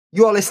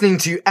You are listening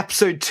to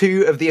episode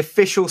 2 of the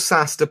official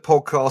Saastr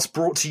podcast,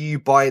 brought to you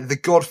by the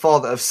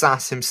godfather of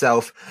SaaS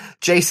himself,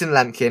 Jason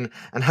Lemkin,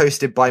 and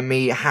hosted by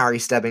me, Harry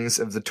Stebbings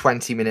of the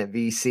 20-Minute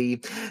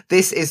VC.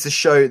 This is the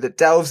show that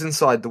delves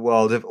inside the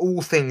world of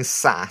all things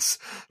SaaS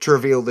to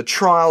reveal the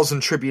trials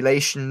and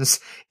tribulations,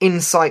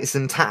 insights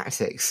and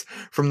tactics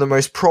from the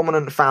most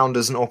prominent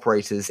founders and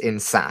operators in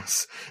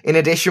SaaS. In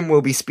addition,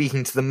 we'll be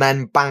speaking to the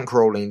men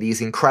bankrolling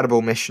these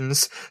incredible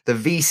missions, the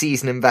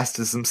VCs and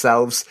investors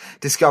themselves,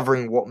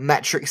 discovering what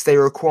metrics they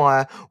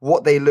require,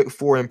 what they look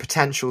for in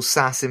potential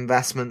SaaS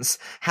investments,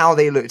 how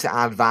they look to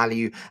add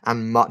value,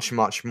 and much,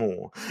 much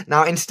more.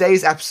 Now, in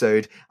today's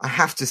episode, I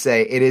have to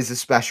say it is a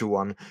special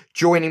one.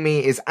 Joining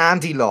me is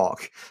Andy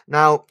Lark.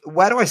 Now,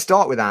 where do I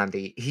start with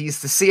Andy?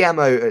 He's the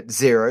CMO at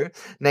Xero,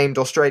 named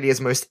Australia's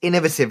most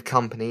innovative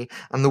company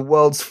and the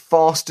world's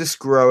fastest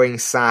growing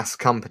SaaS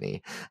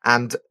company,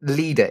 and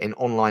leader in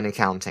online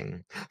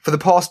accounting. For the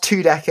past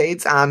 2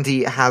 decades,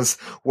 Andy has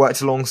worked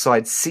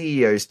alongside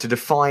CEOs to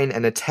define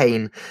and attain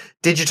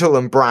digital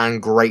and brand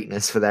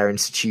greatness for their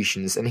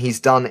institutions, and he's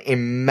done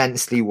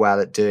immensely well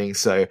at doing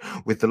so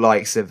with the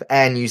likes of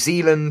Air New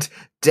Zealand,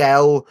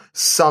 Dell,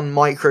 Sun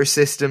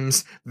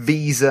Microsystems,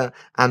 Visa,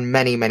 and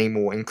many, many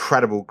more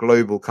incredible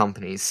global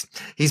companies.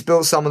 He's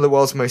built some of the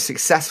world's most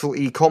successful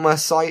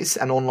e-commerce sites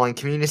and online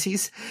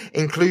communities,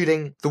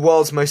 including the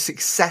world's most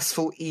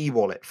successful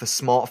e-wallet for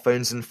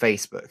smartphones and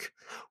Facebook.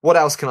 What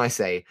else can I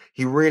say?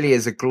 He really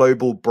is a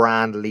global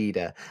brand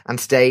leader, and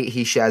today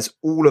he shares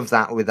all of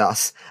that with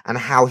us and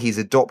how he's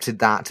adopted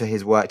that to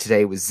his work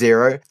today with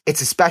Xero.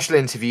 It's a special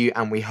interview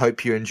and we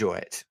hope you enjoy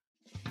it.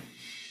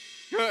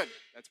 Good.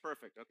 That's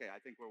perfect. Okay, I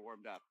think we're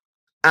warmed up.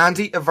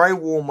 Andy, a very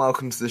warm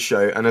welcome to the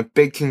show and a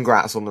big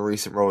congrats on the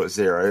recent role at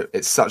Xero.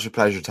 It's such a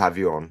pleasure to have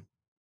you on.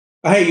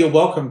 Hey, you're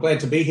welcome. Glad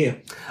to be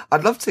here.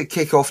 I'd love to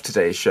kick off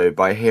today's show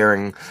by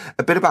hearing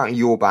a bit about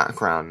your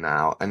background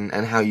now and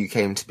how you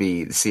came to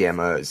be the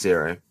CMO at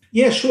Xero.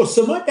 Yeah, sure.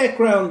 So my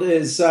background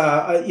is,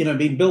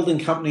 been building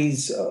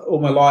companies all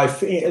my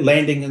life,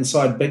 landing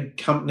inside big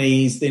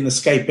companies, then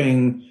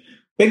escaping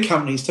big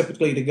companies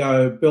typically to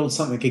go build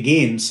something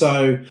again.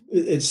 So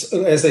it's,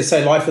 as they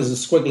say, life is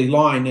a squiggly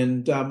line,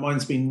 and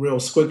mine's been real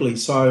squiggly.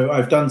 So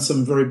I've done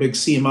some very big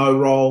CMO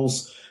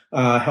roles,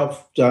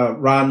 helped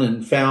run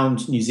and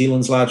found New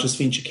Zealand's largest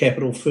venture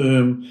capital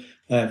firm.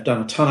 I've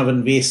done a ton of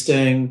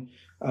investing,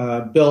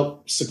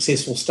 built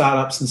successful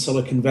startups in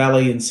Silicon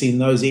Valley and seen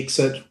those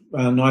exit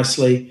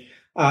nicely.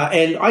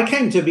 And I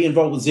came to be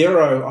involved with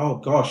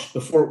Xero,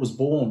 before it was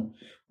born.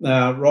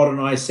 Rod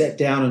and I sat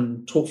down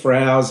and talked for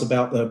hours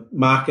about the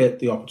market,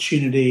 the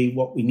opportunity,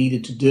 what we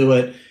needed to do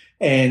it,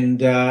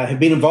 and have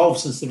been involved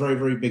since the very,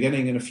 very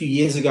beginning. And a few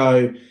years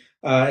ago,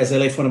 as I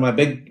left one of my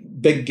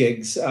big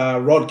gigs,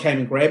 Rod came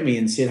and grabbed me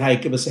and said, hey,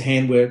 give us a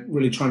hand. We're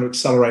really trying to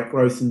accelerate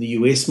growth in the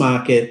US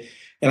market.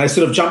 And I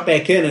sort of jumped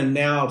back in and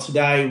now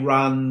today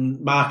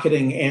run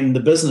marketing and the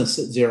business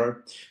at Xero.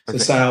 So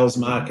sales,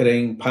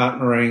 marketing,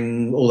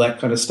 partnering, all that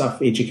kind of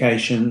stuff,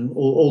 education,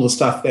 all the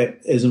stuff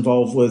that is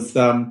involved with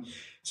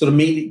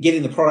me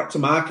getting the product to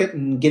market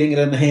and getting it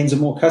in the hands of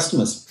more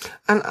customers.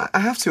 And I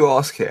have to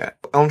ask here,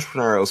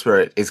 entrepreneurial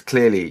spirit is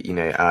clearly,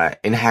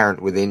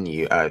 inherent within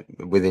you,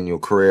 within your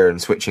career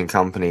and switching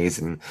companies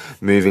and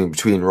moving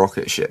between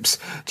rocket ships.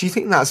 Do you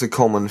think that's a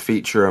common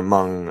feature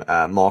among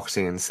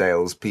marketing and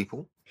sales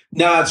people?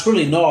 No, it's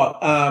really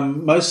not.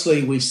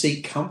 Mostly we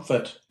seek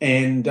comfort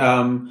and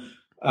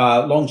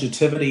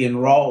longevity in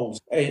roles.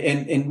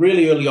 And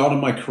really early on in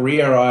my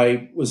career,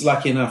 I was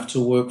lucky enough to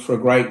work for a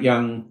great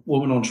young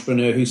woman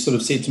entrepreneur who sort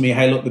of said to me,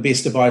 hey, look, the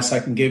best advice I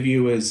can give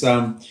you is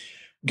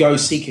go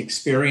seek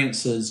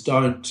experiences,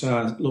 don't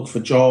look for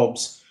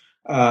jobs.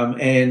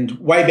 And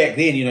way back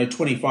then,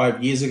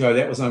 25 years ago,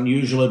 that was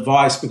unusual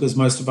advice because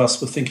most of us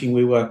were thinking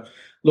we were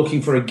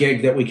looking for a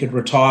gig that we could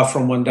retire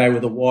from one day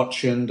with a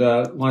watch and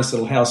a nice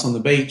little house on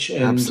the beach.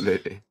 And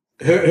absolutely.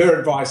 Her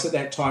advice at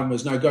that time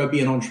was, no, go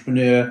be an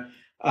entrepreneur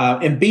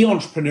and be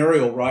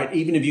entrepreneurial, right?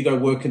 Even if you go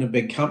work in a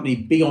big company,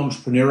 be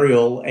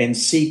entrepreneurial and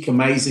seek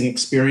amazing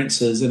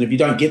experiences. And if you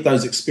don't get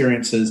those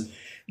experiences,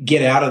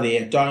 get out of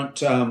there.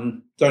 Don't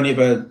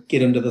ever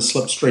get into the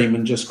slipstream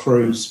and just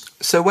cruise.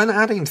 So when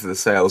adding to the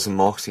sales and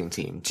marketing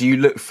team, do you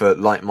look for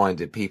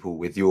like-minded people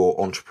with your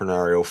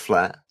entrepreneurial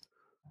flair?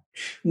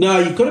 No,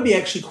 you've got to be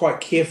actually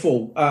quite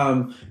careful.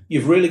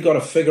 You've really got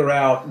to figure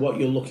out what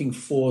you're looking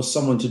for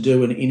someone to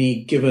do in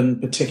any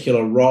given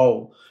particular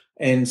role.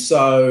 And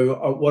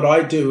so what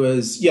I do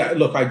is,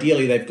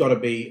 ideally they've got to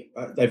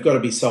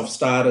be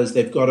self-starters.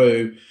 They've got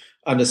to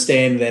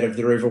understand that if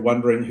they're ever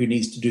wondering who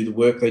needs to do the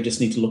work, they just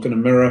need to look in a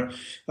mirror.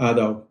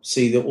 They'll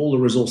see all the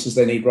resources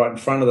they need right in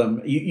front of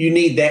them. You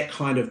need that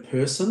kind of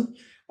person.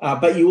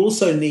 But you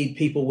also need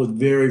people with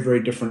very,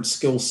 very different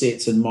skill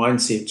sets and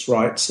mindsets,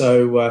 right?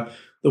 So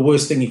the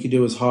worst thing you could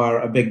do is hire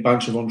a big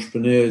bunch of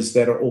entrepreneurs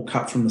that are all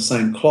cut from the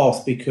same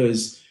cloth,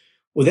 because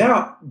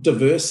without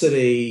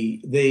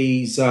diversity,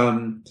 these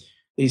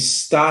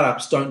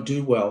startups don't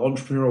do well.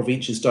 Entrepreneurial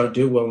ventures don't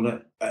do well.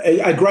 And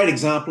a great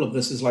example of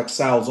this is like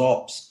sales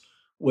ops,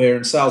 where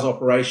in sales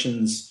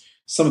operations,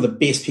 some of the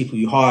best people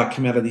you hire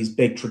come out of these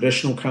big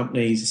traditional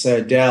companies, say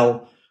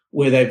Dell,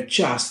 where they've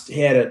just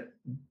had it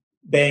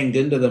banged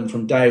into them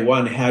from day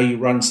one, how you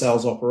run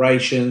sales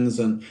operations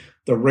and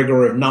the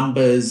rigor of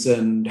numbers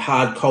and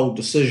hard, cold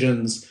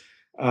decisions.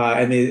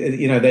 And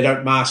they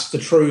don't mask the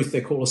truth.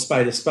 They call a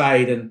spade.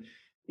 And,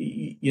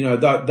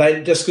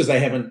 they just because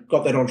they haven't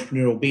got that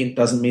entrepreneurial bent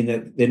doesn't mean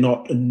that they're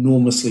not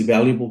enormously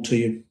valuable to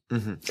you.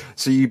 Mm-hmm.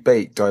 So you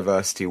bake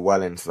diversity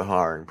well into the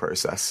hiring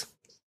process.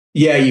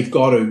 Yeah, you've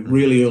got to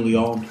really early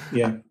on.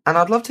 Yeah. And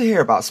I'd love to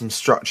hear about some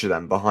structure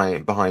then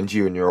behind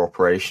you and your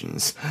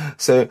operations.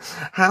 So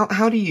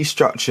how do you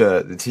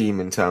structure the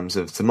team in terms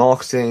of the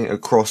marketing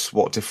across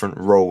what different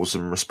roles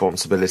and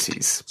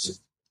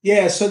responsibilities?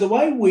 Yeah, so the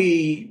way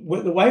we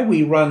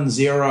run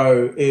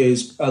Xero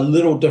is a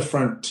little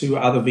different to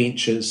other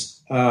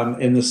ventures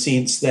in the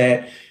sense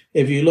that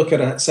if you look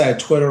at, say,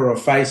 Twitter or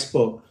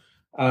Facebook,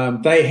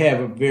 they have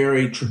a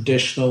very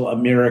traditional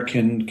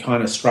American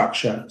kind of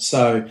structure.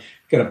 So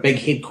got a big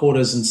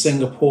headquarters in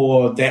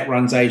Singapore that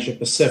runs Asia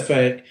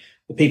Pacific.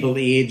 The people at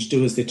the edge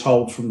do as they're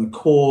told from the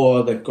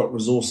core. They've got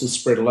resources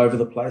spread all over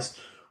the place.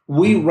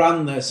 We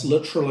run this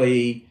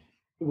literally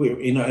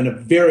in a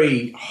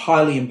very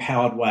highly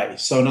empowered way.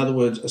 So in other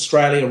words,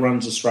 Australia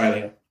runs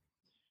Australia.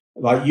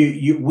 Like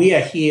we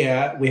are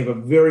here. We have a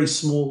very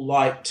small,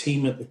 light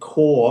team at the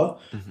core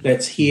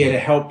that's here to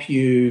help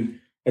you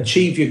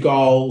achieve your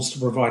goals, to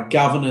provide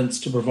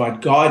governance, to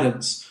provide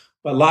guidance.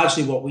 But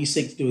largely what we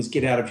seek to do is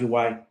get out of your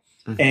way.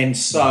 And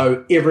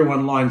so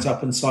everyone lines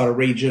up inside a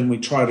region. We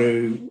try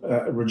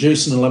to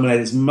reduce and eliminate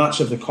as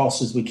much of the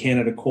costs as we can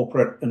at a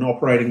corporate and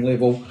operating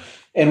level,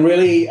 and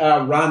really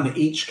run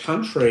each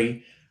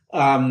country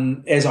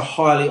as a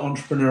highly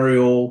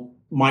entrepreneurial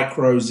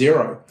micro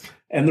Xero.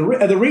 And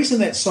the reason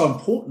that's so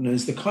important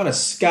is the kind of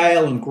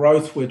scale and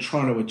growth we're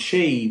trying to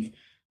achieve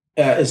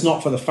is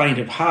not for the faint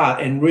of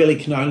heart and really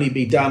can only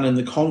be done in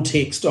the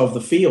context of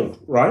the field,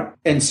 right?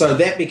 And so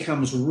that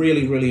becomes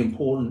really, really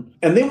important.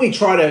 And then we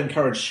try to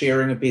encourage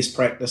sharing of best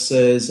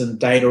practices and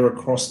data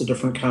across the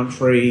different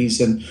countries.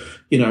 And,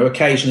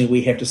 occasionally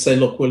we have to say,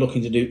 look, we're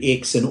looking to do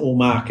X in all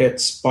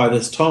markets by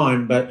this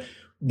time, but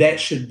that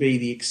should be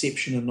the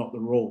exception and not the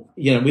rule.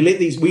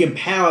 We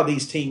empower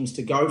these teams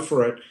to go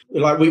for it.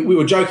 Like we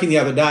were joking the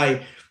other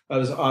day, I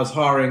was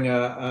hiring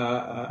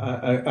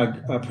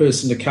a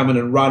person to come in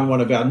and run one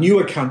of our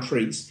newer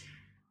countries.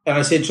 And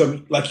I said to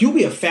him, you'll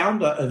be a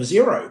founder of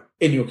Xero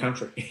in your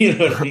country. You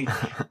know what I mean?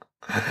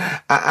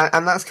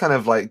 And that's kind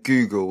of like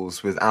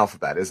Google's with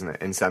Alphabet, isn't it?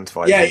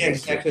 Incentivizing. Yeah,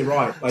 exactly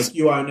right.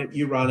 You own it,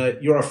 you run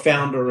it, you're a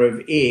founder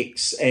of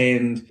X,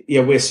 and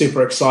we're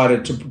super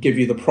excited to give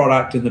you the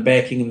product and the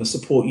backing and the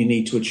support you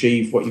need to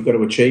achieve what you've got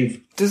to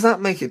achieve. Does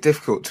that make it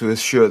difficult to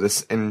ensure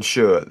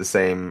the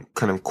same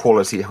kind of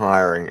quality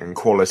hiring and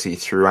quality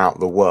throughout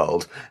the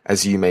world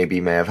as you may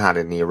have had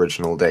in the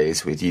original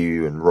days with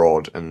you and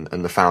Rod and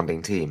the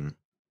founding team?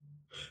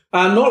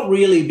 Not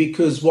really,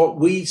 because what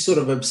we sort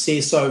of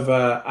obsess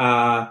over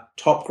are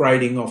top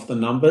grading off the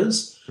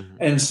numbers.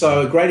 And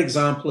so a great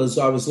example is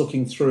I was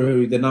looking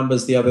through the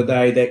numbers the other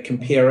day that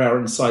compare our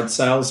inside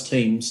sales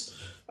teams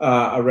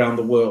around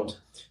the world.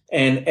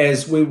 And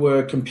as we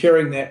were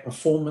comparing that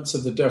performance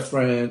of the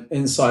different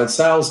inside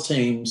sales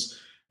teams,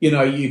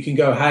 you can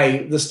go,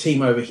 hey, this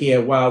team over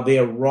here, wow,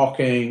 they're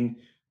rocking.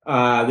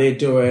 They're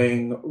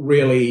doing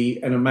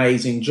really an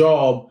amazing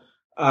job.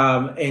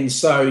 And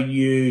so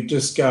you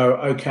just go,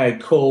 okay,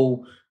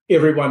 cool.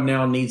 Everyone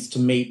now needs to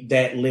meet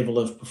that level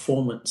of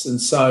performance.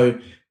 And so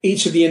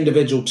each of the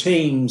individual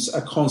teams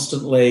are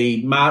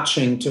constantly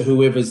marching to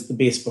whoever's the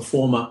best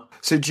performer.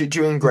 So do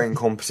you ingrain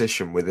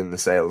competition within the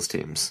sales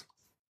teams?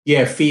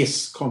 Yeah,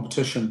 fierce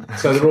competition.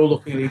 So they're all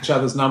looking at each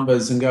other's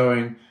numbers and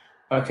going,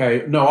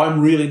 okay, no, I'm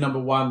really number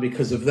one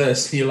because of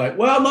this. And you're like,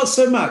 well, not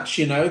so much.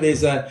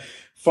 There's a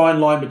fine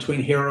line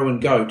between hero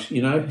and goat,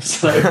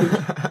 So,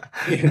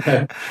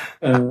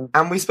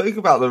 and we spoke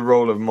about the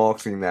role of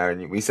marketing there,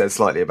 and we said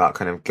slightly about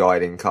kind of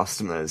guiding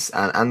customers,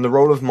 and the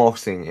role of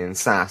marketing in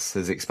SaaS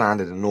has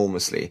expanded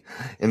enormously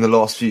in the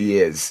last few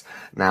years.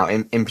 Now,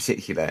 in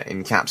particular,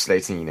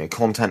 encapsulating,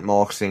 content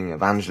marketing,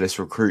 evangelist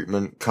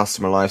recruitment,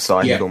 customer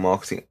lifecycle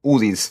marketing, all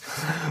these.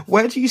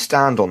 Where do you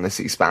stand on this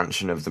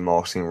expansion of the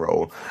marketing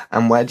role,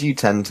 and where do you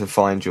tend to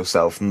find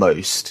yourself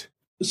most?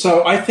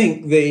 So I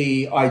think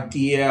the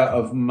idea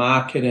of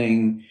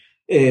marketing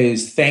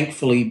is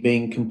thankfully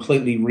being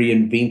completely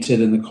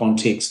reinvented in the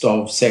context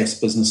of SaaS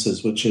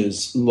businesses, which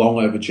is long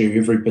overdue.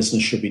 Every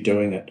business should be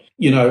doing it.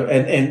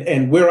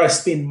 And where I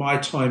spend my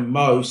time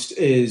most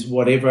is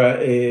whatever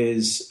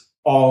is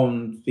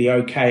on the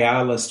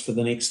OKR list for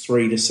the next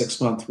 3 to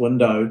 6 month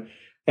window.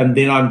 And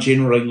then I'm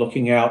generally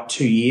looking out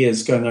 2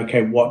 years going,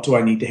 okay, what do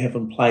I need to have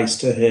in place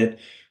to hit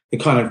the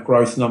kind of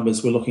growth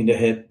numbers we're looking to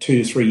hit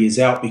 2 to 3 years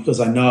out,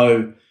 because I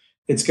know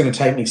it's going to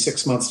take me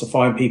 6 months to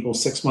find people,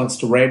 6 months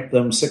to ramp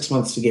them, 6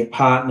 months to get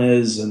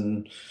partners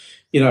and,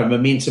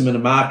 momentum in a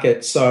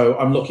market. So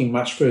I'm looking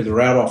much further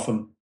out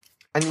often.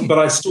 But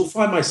I still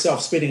find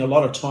myself spending a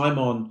lot of time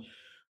on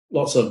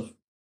lots of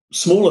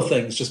smaller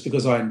things just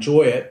because I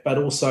enjoy it, but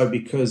also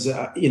because,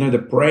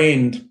 the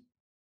brand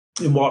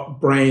and what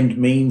brand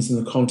means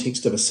in the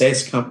context of a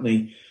SaaS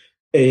company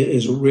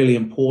is really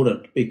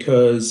important,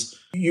 because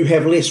you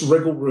have less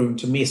wriggle room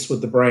to mess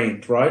with the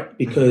brand, right?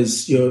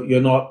 Because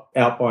you're not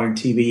out buying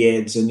TV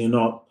ads and you're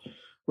not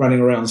running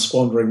around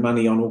squandering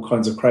money on all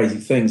kinds of crazy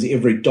things.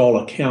 Every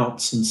dollar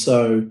counts. And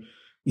so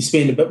you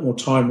spend a bit more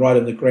time right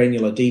in the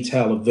granular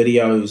detail of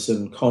videos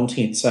and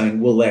content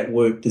saying, will that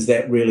work? Does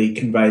that really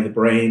convey the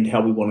brand,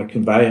 how we want to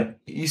convey it?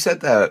 You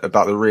said there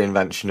about the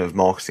reinvention of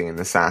marketing in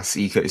the SaaS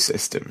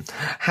ecosystem.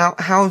 How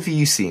have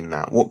you seen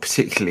that?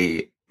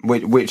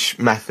 Which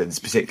methods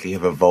particularly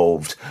have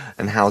evolved,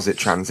 and how's it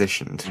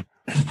transitioned?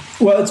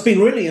 Well, it's been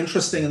really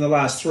interesting in the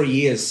last 3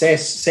 years.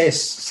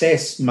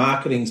 SaaS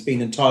marketing's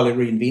been entirely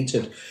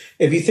reinvented.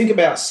 If you think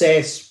about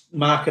SaaS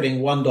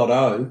marketing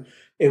 1.0,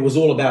 it was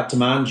all about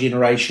demand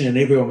generation, and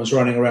everyone was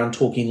running around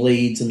talking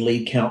leads and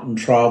lead count and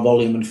trial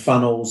volume and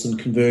funnels and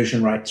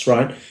conversion rates,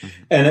 right? Mm-hmm.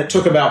 And it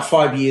took about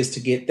 5 years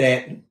to get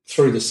that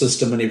through the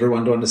system and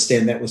everyone to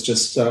understand that was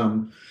just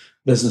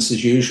business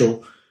as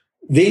usual.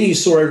 Then you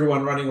saw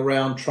everyone running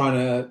around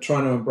trying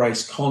to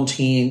embrace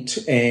content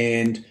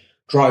and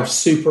drive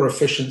super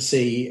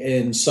efficiency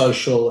in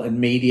social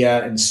and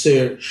media and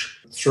search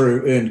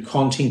through earned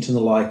content and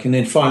the like. And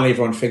then finally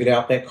everyone figured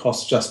out that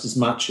costs just as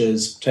much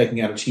as taking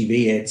out a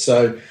TV ad.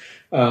 So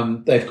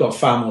they've got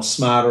far more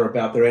smarter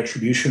about their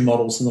attribution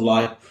models and the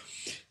like.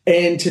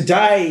 And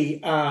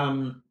today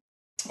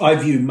I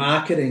view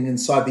marketing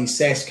inside these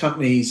SaaS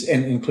companies,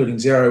 and including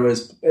Xero,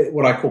 as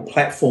what I call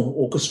platform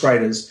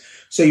orchestrators.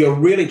 So you're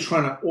really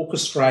trying to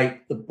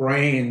orchestrate the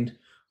brand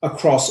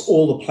across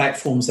all the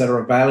platforms that are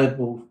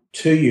available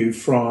to you,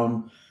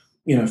 from,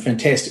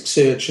 fantastic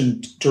search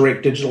and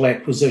direct digital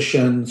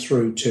acquisition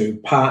through to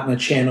partner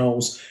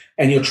channels.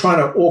 And you're trying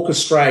to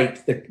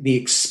orchestrate the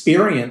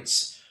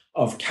experience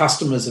of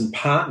customers and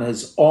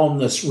partners on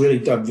this really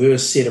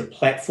diverse set of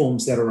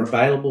platforms that are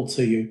available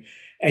to you.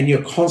 And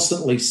you're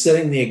constantly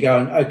sitting there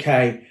going,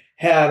 okay,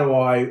 how do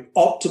I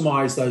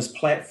optimize those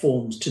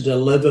platforms to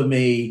deliver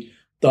me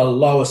the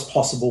lowest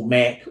possible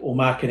MAC, or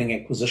marketing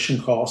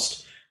acquisition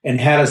cost? And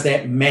how does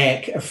that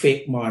MAC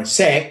affect my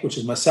SAC, which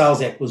is my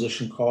sales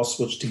acquisition cost,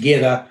 which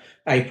together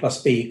A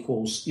plus B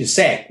equals your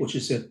SAC, which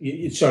is your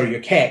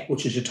CAC,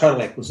 which is your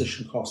total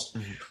acquisition cost.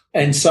 Mm-hmm.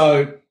 And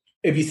so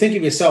if you think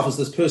of yourself as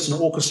this person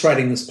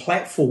orchestrating this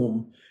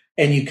platform,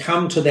 and you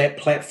come to that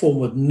platform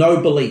with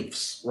no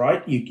beliefs,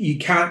 right? You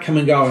can't come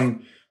and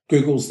going,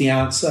 Google's the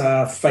answer,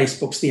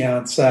 Facebook's the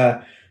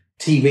answer,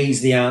 TV's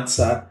the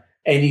answer.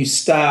 And you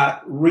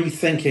start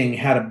rethinking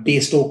how to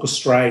best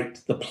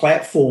orchestrate the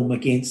platform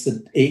against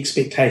the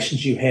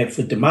expectations you have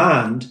for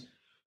demand,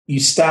 you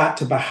start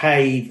to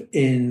behave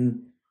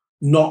in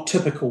not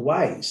typical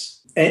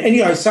ways. And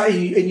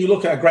you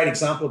look at a great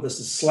example of this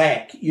is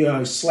Slack.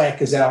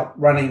 Slack is out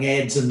running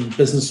ads in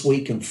Business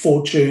Week and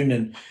Fortune,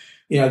 and,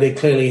 they're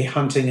clearly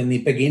hunting in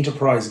the big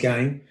enterprise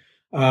game.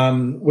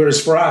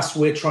 Whereas for us,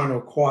 we're trying to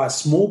acquire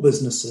small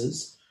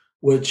businesses,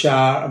 which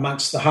are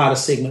amongst the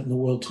hardest segment in the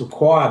world to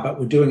acquire, but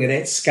we're doing it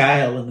at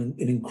scale and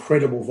in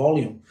incredible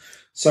volume.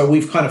 So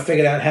we've kind of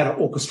figured out how to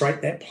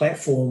orchestrate that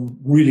platform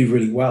really,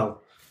 really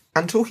well.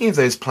 And talking of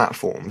those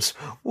platforms,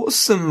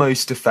 what's the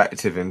most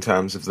effective in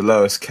terms of the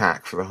lowest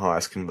CAC for the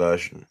highest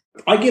conversion?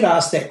 I get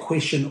asked that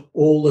question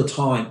all the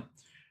time.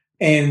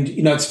 And,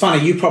 it's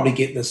funny, you probably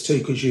get this too,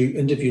 because you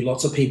interview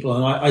lots of people,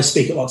 and I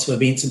speak at lots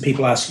of events, and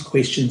people ask you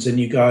questions and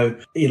you go,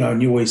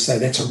 and you always say,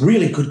 that's a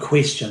really good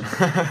question.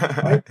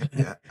 Right?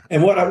 Yeah.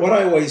 And what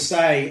I always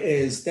say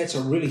is, that's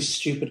a really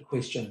stupid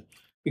question.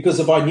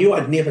 Because if I knew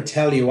I'd never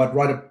tell you, I'd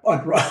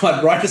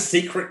write a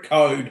secret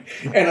code,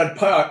 and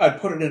I'd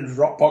put it in a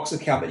Dropbox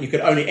account that you could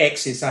only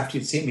access after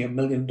you'd sent me $1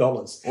 million.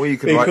 Or you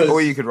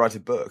could write a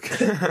book.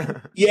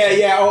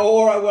 yeah,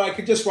 or I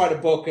could just write a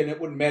book, and it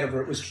wouldn't matter if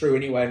it was true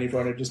anyway, and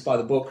everyone would just buy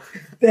the book.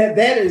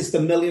 That is the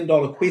 $1 million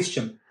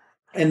question,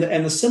 and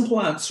the simple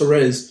answer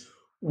is,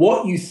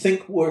 what you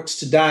think works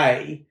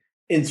today,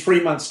 in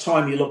 3 months'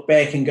 time, you look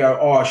back and go,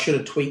 oh, I should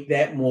have tweaked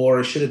that more,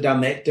 I should have done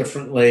that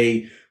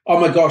differently. Oh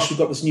my gosh, we've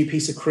got this new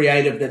piece of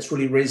creative that's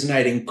really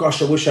resonating.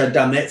 Gosh, I wish I'd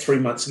done that 3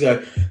 months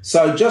ago.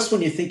 So just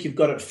when you think you've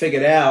got it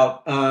figured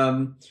out,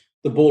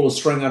 the ball of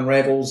string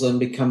unravels and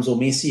becomes all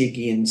messy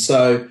again.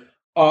 So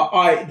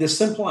the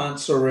simple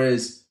answer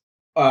is,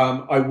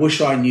 I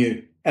wish I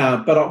knew.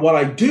 But what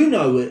I do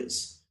know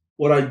is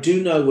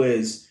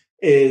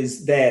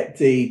that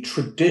the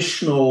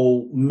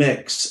traditional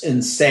mix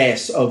in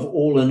SaaS of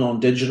all in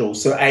on digital,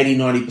 so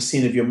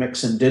 80-90% of your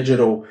mix in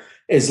digital,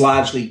 is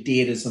largely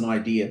dead as an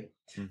idea.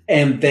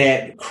 And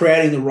that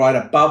creating the right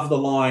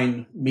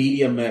above-the-line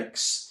media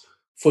mix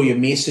for your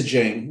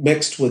messaging,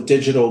 mixed with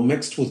digital,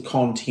 mixed with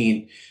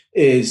content,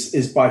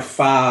 is by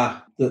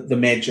far the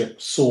magic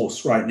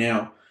sauce right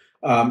now.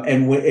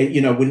 And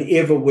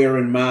whenever we're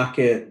in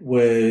market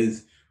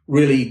with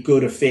really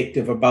good,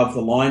 effective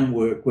above-the-line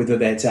work, whether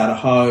that's out of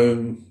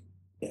home,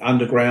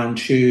 underground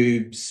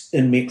tubes,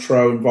 in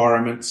metro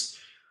environments,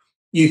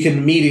 you can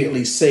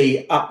immediately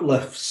see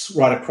uplifts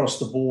right across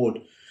the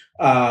board.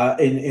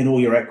 in all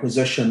your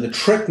acquisition. The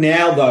trick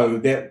now, though,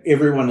 that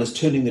everyone is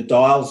turning the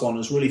dials on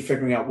is really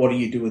figuring out what do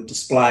you do with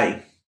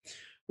display,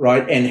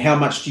 right? And how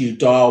much do you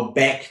dial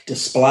back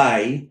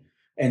display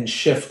and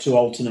shift to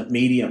alternate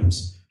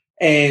mediums?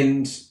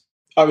 And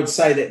I would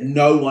say that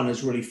no one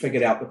has really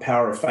figured out the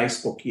power of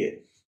Facebook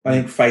yet. I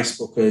think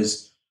Facebook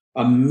is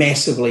a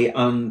massively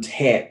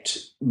untapped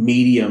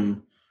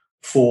medium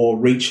for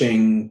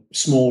reaching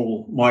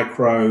small,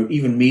 micro,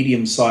 even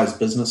medium-sized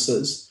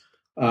businesses.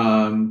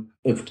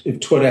 If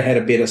Twitter had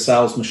a better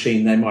sales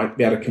machine, they might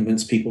be able to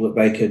convince people that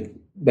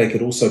they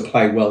could also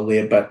play well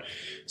there, but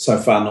so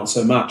far not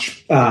so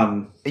much.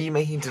 Are you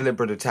making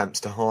deliberate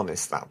attempts to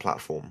harness that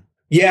platform?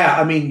 Yeah,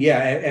 I mean,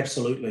 yeah,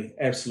 absolutely.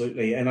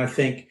 And I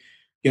think,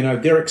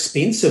 they're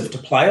expensive to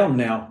play on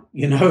now.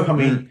 I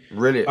mean,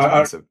 really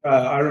expensive.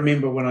 I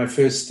remember when I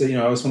first,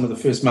 I was one of the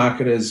first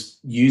marketers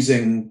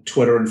using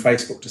Twitter and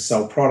Facebook to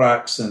sell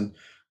products and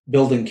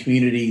building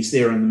communities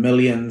there in the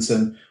millions.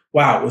 And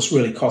wow, it was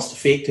really cost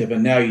effective.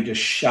 And now you just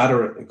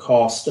shudder at the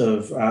cost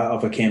of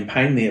a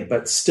campaign there.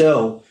 But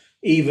still,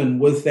 even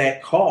with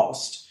that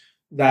cost,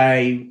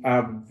 they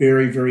are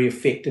very, very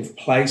effective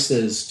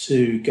places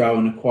to go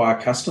and acquire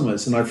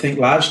customers. And I think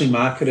largely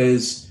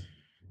marketers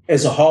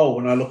as a whole,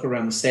 when I look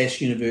around the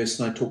SaaS universe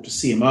and I talk to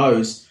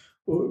CMOs,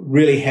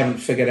 really haven't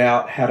figured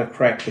out how to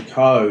crack the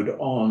code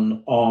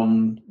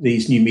on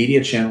these new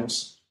media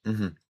channels.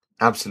 Mm-hmm.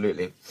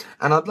 Absolutely.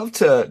 And I'd love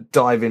to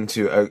dive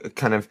into a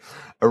kind of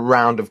a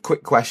round of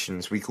quick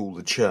questions we call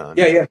the churn.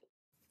 Yeah.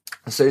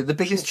 So the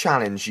biggest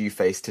challenge you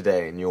face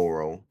today in your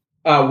role?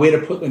 Where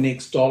to put the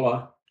next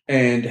dollar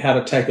and how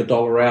to take a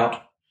dollar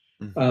out.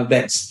 Mm-hmm.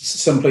 That's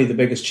simply the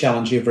biggest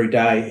challenge every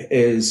day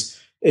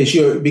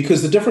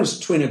because the difference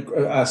between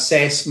a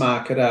SaaS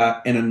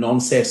marketer and a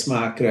non-SaaS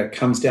marketer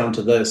comes down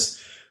to this.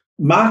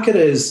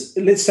 Marketers,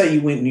 let's say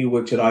you went and you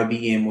worked at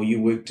IBM or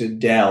you worked at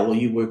Dell or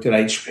you worked at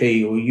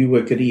HP or you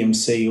worked at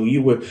EMC or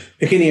you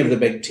pick any of the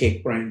big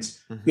tech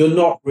brands. Mm-hmm. You're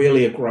not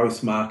really a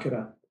growth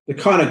marketer. The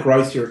kind of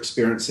growth you're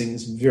experiencing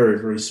is very,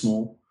 very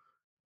small.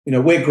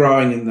 We're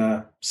growing in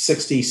the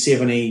 60,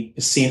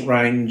 70%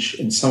 range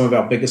in some of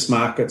our biggest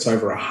markets,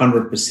 over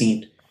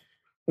 100%.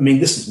 I mean,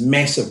 this is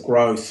massive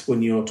growth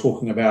when you're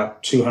talking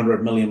about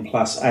 200 million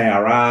plus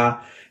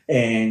ARR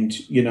and,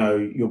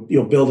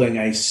 you're building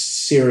a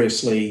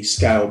seriously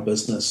scaled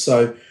business.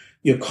 So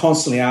you're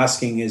constantly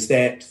asking, is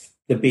that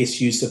the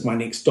best use of my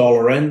next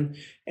dollar in?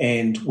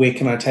 And where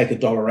can I take a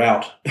dollar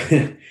out?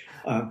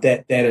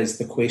 That is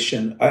the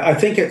question. I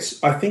think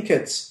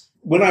it's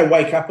when I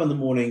wake up in the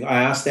morning,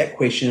 I ask that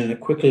question and it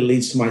quickly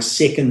leads to my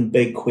second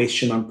big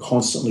question I'm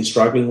constantly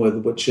struggling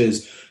with, which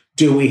is,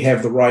 do we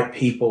have the right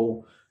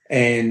people?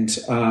 And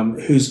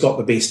who's got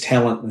the best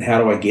talent and how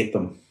do I get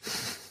them?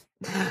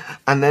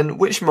 And then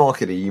which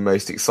market are you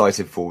most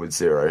excited for with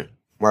Xero?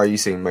 Where are you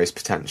seeing most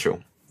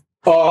potential?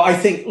 I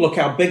think, look,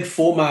 our big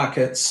four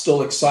markets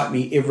still excite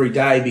me every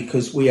day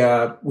because we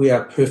are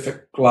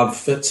perfect glove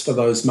fits for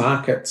those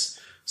markets.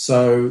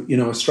 So,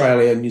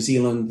 Australia, New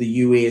Zealand, the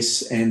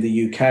US and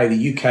the UK.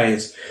 The UK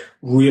is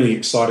really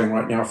exciting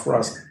right now for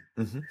us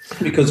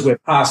because we're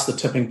past the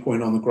tipping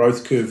point on the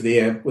growth curve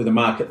there. We're the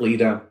market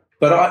leader.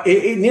 But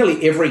in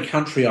nearly every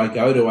country I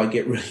go to, I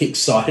get really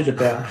excited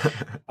about.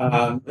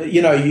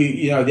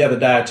 The other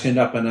day I turned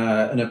up in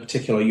a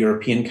particular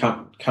European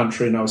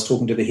country, and I was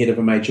talking to the head of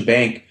a major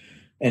bank,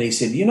 and he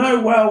said,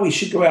 we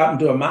should go out and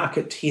do a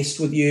market test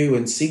with you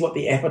and see what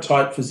the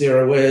appetite for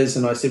Xero is.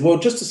 And I said, well,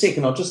 just a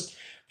second, I'll just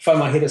phone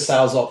my head of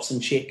sales ops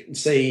and check and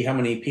see how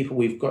many people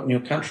we've got in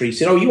your country. He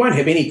said, oh, you won't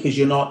have any because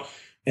you're not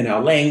in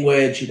our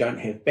language, you don't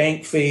have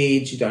bank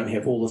feeds, you don't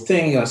have all the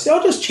things. I said,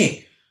 I'll just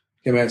check.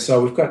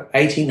 So we've got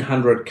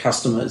 1,800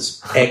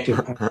 customers,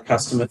 active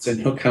customers in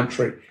your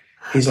country.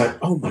 He's like,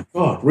 oh my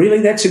God, really?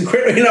 That's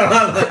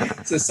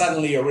incredible. So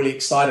suddenly you're really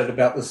excited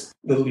about this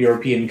little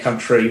European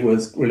country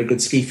with really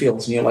good ski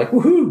fields and you're like,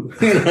 woohoo.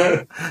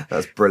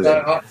 That's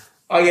brilliant. So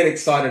I get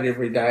excited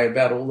every day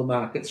about all the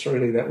markets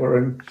really that we're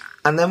in.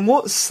 And then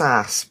what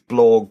SaaS,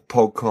 blog,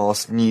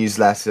 podcast,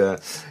 newsletter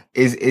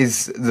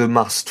is the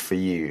must for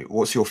you?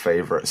 What's your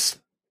favourites?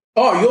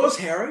 Oh, yours,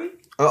 Harry?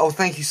 Oh,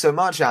 thank you so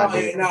much,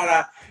 Andy. Oh,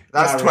 no.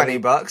 That's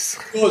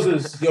 $20. Yours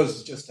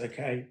is just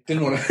okay.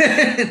 Didn't want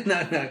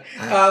to.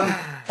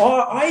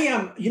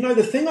 No.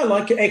 The thing I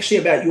like actually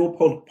about your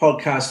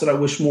podcast that I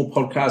wish more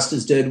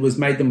podcasters did was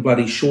made them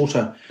bloody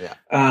shorter.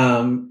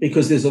 Yeah.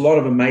 Because there's a lot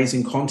of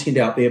amazing content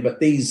out there,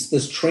 but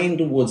this trend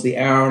towards the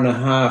hour and a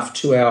half,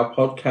 2 hour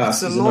podcast.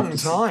 It's a long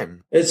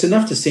time. It's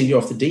enough to send you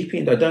off the deep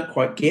end. I don't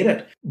quite get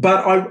it,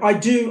 but I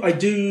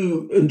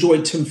do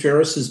enjoy Tim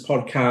Ferriss's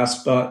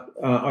podcast, but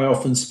I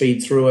often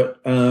speed through it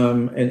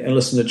and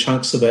listen to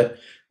chunks of it.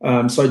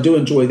 So I do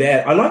enjoy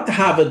that. I like the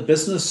Harvard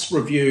Business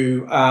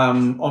Review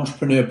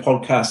entrepreneur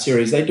podcast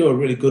series. They do a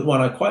really good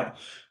one. I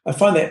I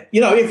find that,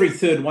 every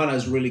third one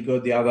is really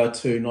good, the other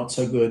two not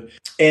so good.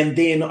 And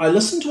then I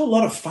listen to a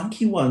lot of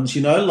funky ones,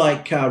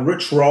 like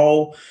Rich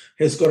Roll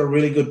has got a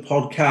really good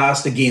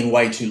podcast. Again,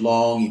 way too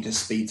long. You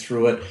just speed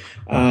through it.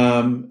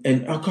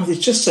 And oh God, there's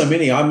just so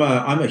many. I'm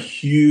a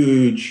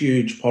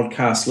huge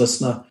podcast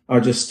listener. I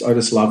just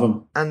love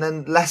them. And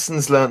then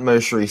lessons learned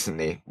most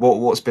recently.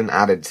 What's been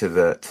added to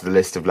the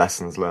list of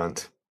lessons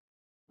learned?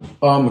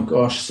 Oh my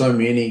gosh, so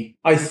many.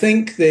 I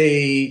think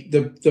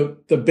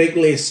the big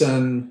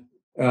lesson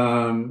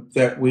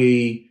that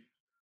we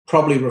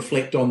probably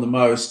reflect on the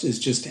most is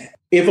just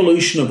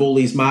evolution of all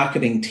these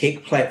marketing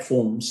tech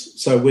platforms.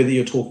 So whether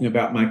you're talking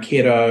about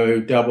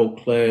Marketo,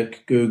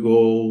 DoubleClick,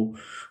 Google,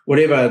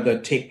 whatever the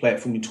tech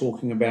platform you're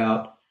talking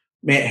about,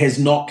 has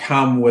not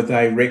come with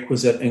a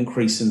requisite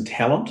increase in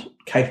talent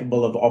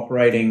capable of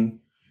operating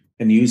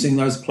and using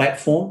those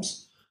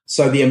platforms.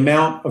 So the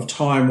amount of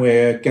time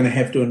we're going to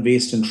have to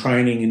invest in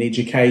training and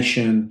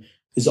education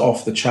is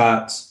off the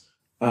charts,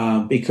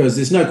 because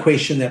there's no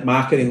question that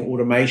marketing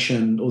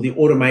automation, or the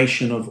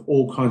automation of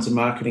all kinds of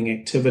marketing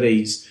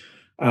activities,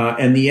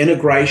 and the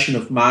integration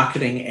of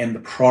marketing and the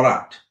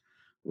product,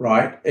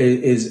 right,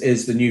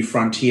 is the new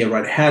frontier,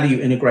 right? How do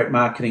you integrate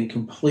marketing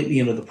completely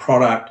into the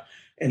product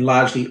and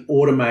largely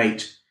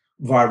automate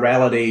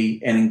virality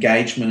and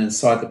engagement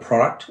inside the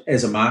product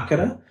as a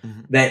marketer?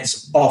 Mm-hmm.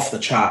 That's off the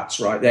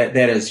charts, right? That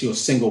is your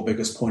single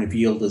biggest point of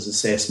yield as a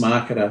SaaS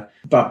marketer.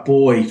 But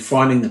boy,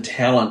 finding the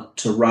talent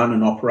to run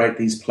and operate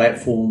these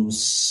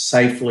platforms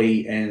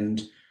safely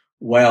and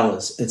well,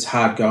 it's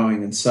hard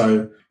going. And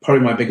so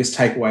probably my biggest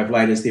takeaway of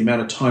late is the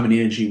amount of time and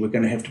energy we're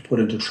going to have to put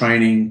into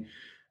training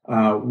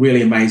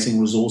really amazing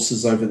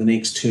resources over the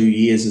next 2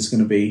 years is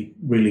going to be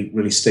really,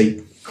 really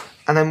steep.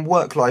 And then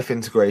work-life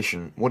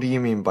integration. What do you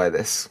mean by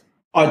this?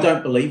 I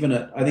don't believe in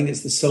it. I think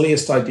it's the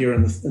silliest idea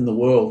in the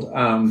world.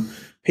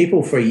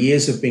 People for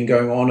years have been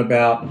going on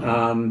about,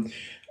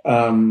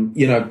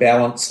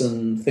 balance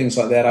and things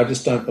like that. I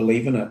just don't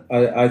believe in it.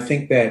 I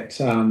think that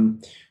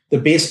the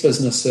best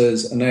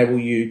businesses enable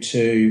you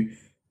to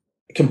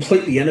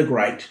completely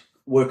integrate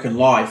work and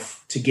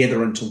life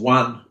together into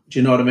one. Do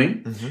you know what I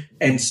mean? Mm-hmm.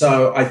 And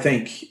so I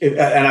think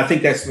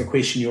that's the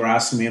question you were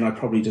asking me, and I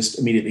probably just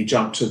immediately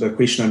jumped to the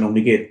question I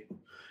normally get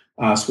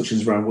asked, which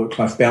is around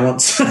work-life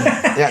balance.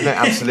 Yeah, no,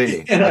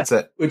 absolutely. That's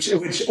it. Which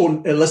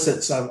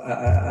elicits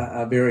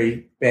a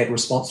very bad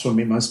response from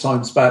me most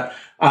times. But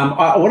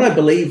what I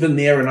believe in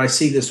there, and I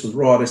see this with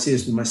Rod, I see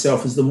this with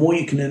myself, is the more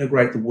you can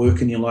integrate the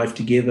work and your life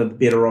together, the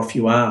better off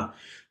you are.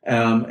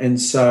 And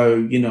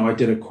so, I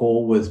did a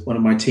call with one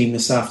of my team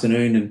this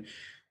afternoon, and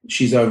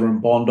she's over in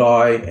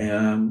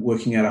Bondi,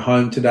 working out of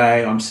home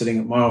today. I'm sitting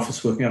at my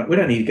office working out. We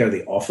don't need to go to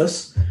the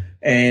office.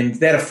 And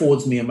that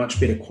affords me a much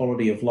better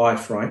quality of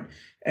life, right?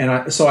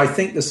 And so I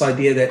think this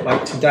idea that,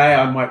 like, today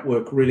I might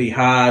work really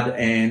hard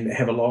and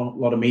have a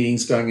lot of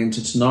meetings going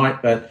into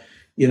tonight, but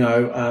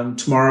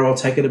tomorrow I'll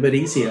take it a bit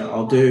easier.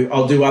 I'll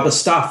do other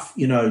stuff,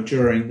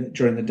 during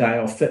the day.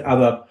 I'll fit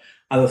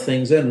other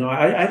things in. And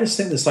I just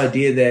think this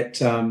idea that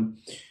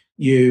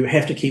you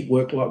have to keep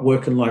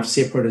work and life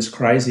separate is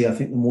crazy. I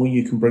think the more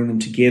you can bring them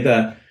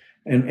together,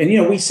 and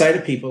we say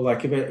to people,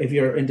 like, if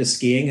you're into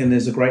skiing and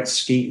there's a great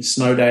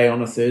snow day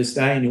on a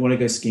Thursday and you want to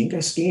go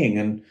skiing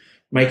and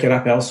make it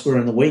up elsewhere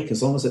in the week,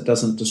 as long as it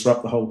doesn't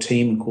disrupt the whole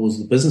team and cause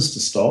the business to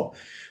stop.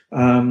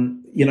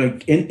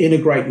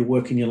 Integrate your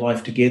work and your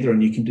life together,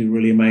 and you can do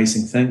really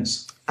amazing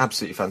things.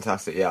 Absolutely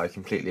fantastic. Yeah, I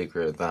completely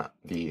agree with that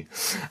view.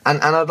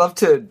 And I'd love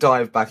to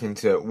dive back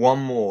into one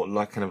more,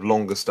 like, kind of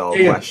longer style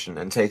question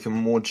and take a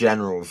more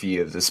general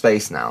view of the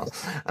space now.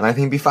 And I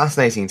think it'd be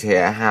fascinating to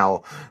hear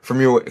how,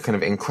 from your kind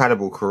of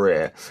incredible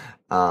career,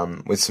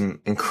 with some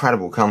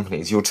incredible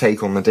companies, your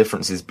take on the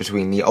differences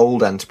between the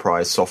old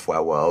enterprise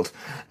software world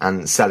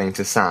and selling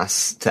to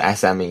SaaS, to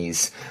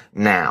SMEs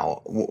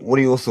now. What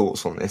are your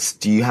thoughts on this?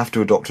 Do you have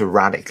to adopt a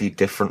radically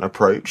different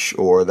approach,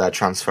 or are there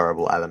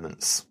transferable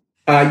elements?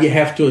 You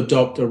have to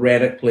adopt a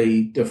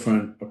radically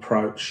different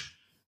approach.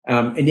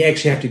 And you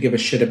actually have to give a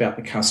shit about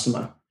the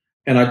customer.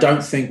 And I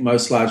don't think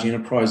most large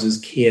enterprises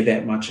care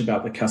that much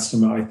about the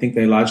customer. I think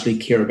they largely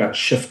care about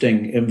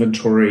shifting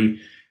inventory,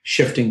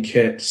 shifting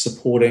kit,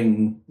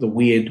 supporting the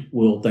weird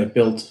world they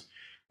built.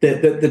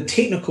 The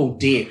technical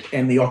debt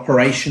and the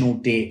operational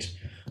debt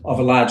of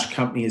a large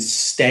company is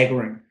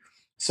staggering.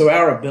 So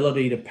our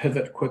ability to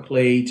pivot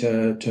quickly,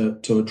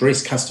 to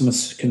address customer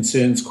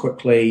concerns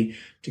quickly,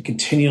 to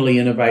continually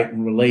innovate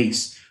and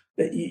release.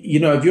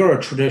 If you're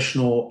a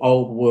traditional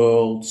old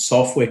world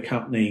software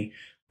company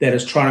that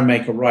is trying to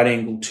make a right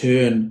angle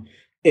turn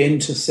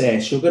into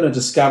SaaS, you're going to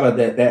discover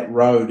that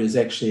road is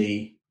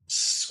actually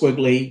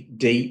squiggly,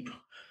 deep,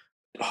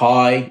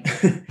 high,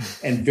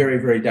 and very,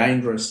 very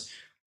dangerous.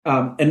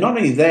 And not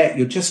only that,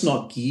 you're just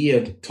not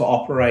geared to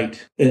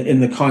operate in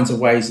the kinds of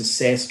ways a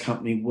SaaS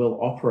company will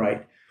operate.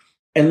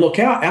 And look,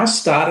 our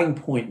starting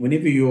point,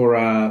 whenever you're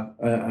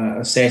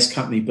a SaaS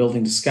company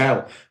building to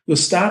scale, your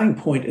starting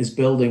point is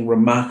building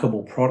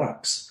remarkable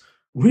products,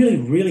 really,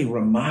 really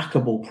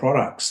remarkable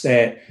products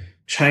that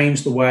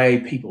change the way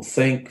people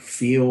think,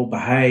 feel,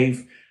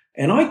 behave.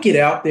 And I get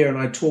out there and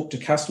I talk to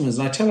customers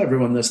and I tell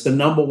everyone this, the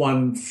number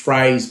one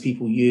phrase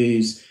people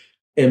use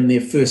in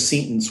their first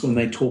sentence when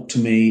they talk to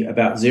me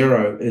about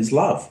Xero is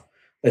love.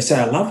 They say,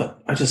 I love it.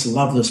 I just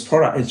love this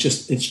product.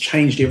 It's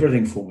changed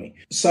everything for me.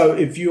 So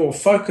if you're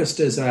focused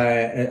as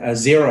a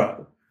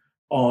Xero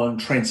on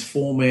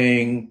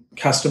transforming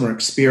customer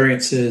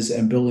experiences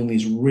and building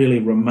these really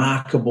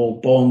remarkable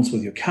bonds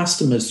with your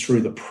customers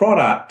through the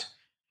product,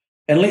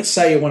 and let's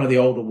say you're one of the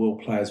older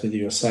world players, whether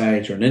you're a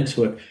Sage or an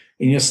Intuit,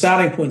 and your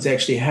starting point is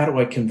actually, how do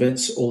I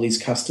convince all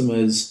these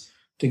customers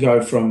to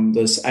go from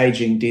this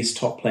aging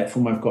desktop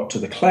platform I've got to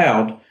the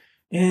cloud?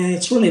 And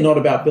it's really not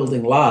about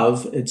building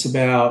love. It's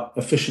about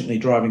efficiently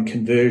driving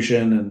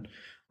conversion and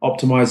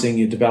optimizing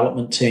your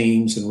development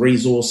teams and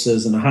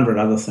resources and 100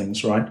 other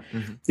things, right?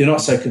 Mm-hmm. You're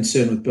not so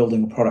concerned with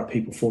building a product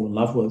people fall in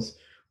love with.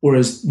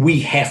 Whereas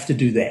we have to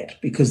do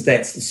that because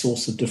that's the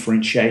source of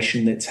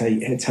differentiation.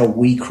 That's how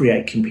we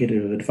create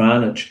competitive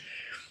advantage.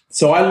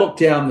 So I look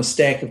down the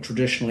stack of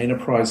traditional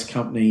enterprise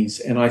companies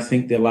and I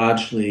think they're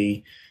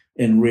largely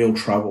in real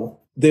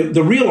trouble.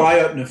 The real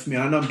eye-opener for me,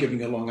 I know I'm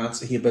giving a long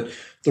answer here, but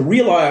the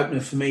real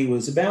eye-opener for me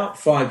was about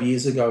 4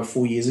 years ago,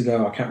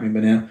 I can't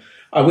remember now.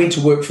 I went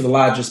to work for the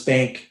largest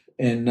bank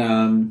in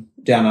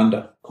Down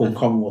Under called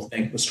Commonwealth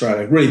Bank of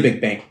Australia, really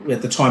big bank,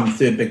 at the time the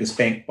third biggest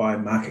bank by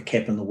market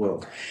cap in the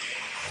world.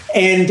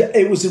 And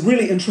it was a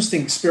really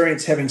interesting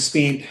experience having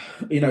spent,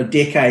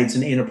 decades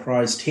in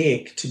enterprise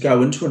tech to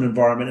go into an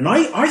environment. And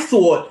I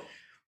thought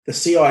the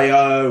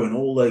CIO and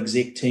all the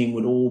exec team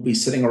would all be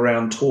sitting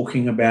around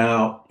talking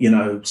about,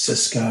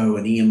 Cisco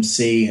and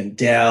EMC and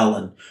Dell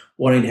and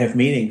wanting to have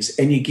meetings.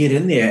 And you get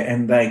in there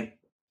and they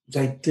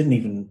didn't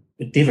even,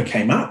 it never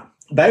came up.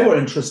 They were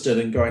interested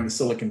in going to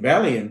Silicon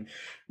Valley and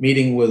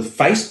meeting with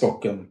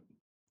Facebook and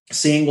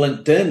seeing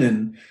LinkedIn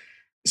and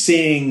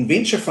seeing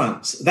venture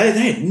funds. They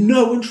had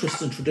no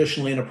interest in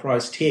traditional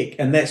enterprise tech.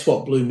 And that's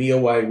what blew me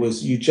away,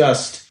 was you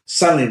just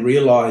suddenly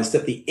realize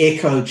that the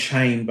echo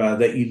chamber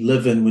that you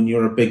live in when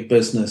you're a big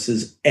business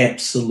is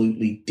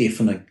absolutely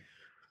deafening.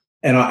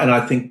 And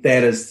I think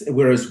that is,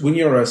 whereas when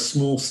you're a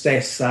small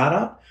SaaS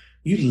startup,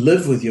 you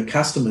live with your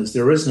customers.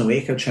 There is no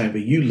echo chamber.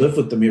 You live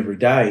with them every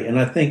day. And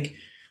I think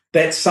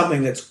that's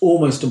something that's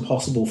almost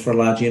impossible for a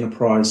large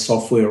enterprise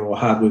software or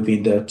hardware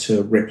vendor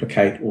to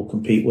replicate or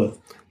compete with.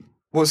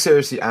 Well,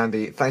 seriously,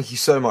 Andy, thank you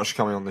so much for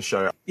coming on the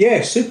show.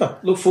 Yeah, super.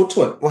 Look forward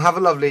to it. Well, have a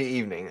lovely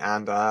evening,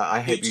 and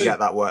I hope you get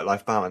that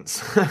work-life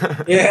balance.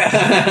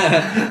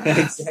 Yeah,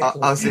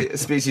 exactly. I'll speak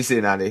to you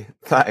soon, Andy.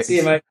 Thanks. See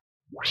you, mate.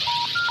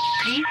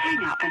 Please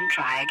hang up and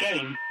try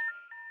again.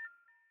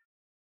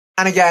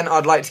 And again,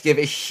 I'd like to give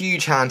a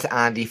huge hand to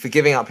Andy for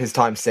giving up his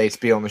time today to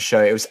be on the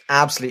show. It was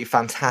absolutely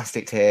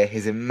fantastic to hear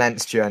his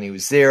immense journey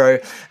with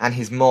Xero and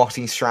his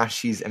marketing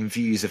strategies and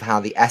views of how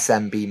the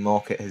SMB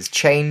market has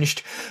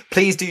changed.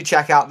 Please do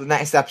check out the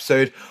next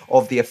episode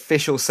of the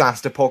official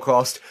Saastr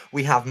podcast.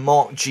 We have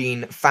Mark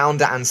Jean,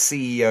 founder and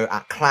CEO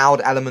at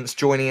Cloud Elements,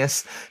 joining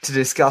us to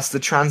discuss the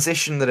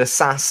transition that a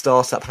SaaS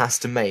startup has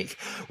to make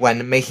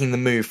when making the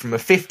move from a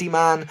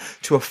 50-man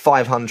to a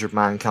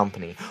 500-man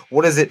company.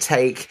 What does it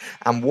take,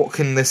 and what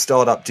can this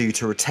startup do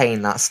to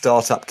retain that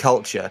startup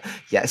culture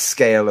yet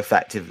scale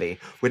effectively?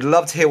 We'd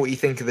love to hear what you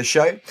think of the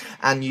show,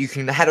 and you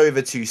can head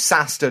over to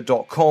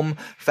saastr.com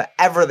for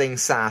everything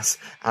SaaS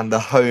and the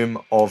home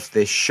of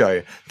this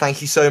show.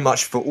 Thank you so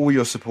much for all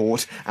your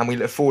support, and we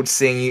look forward to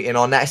seeing you in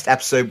our next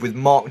episode with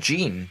Mark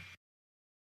Jean.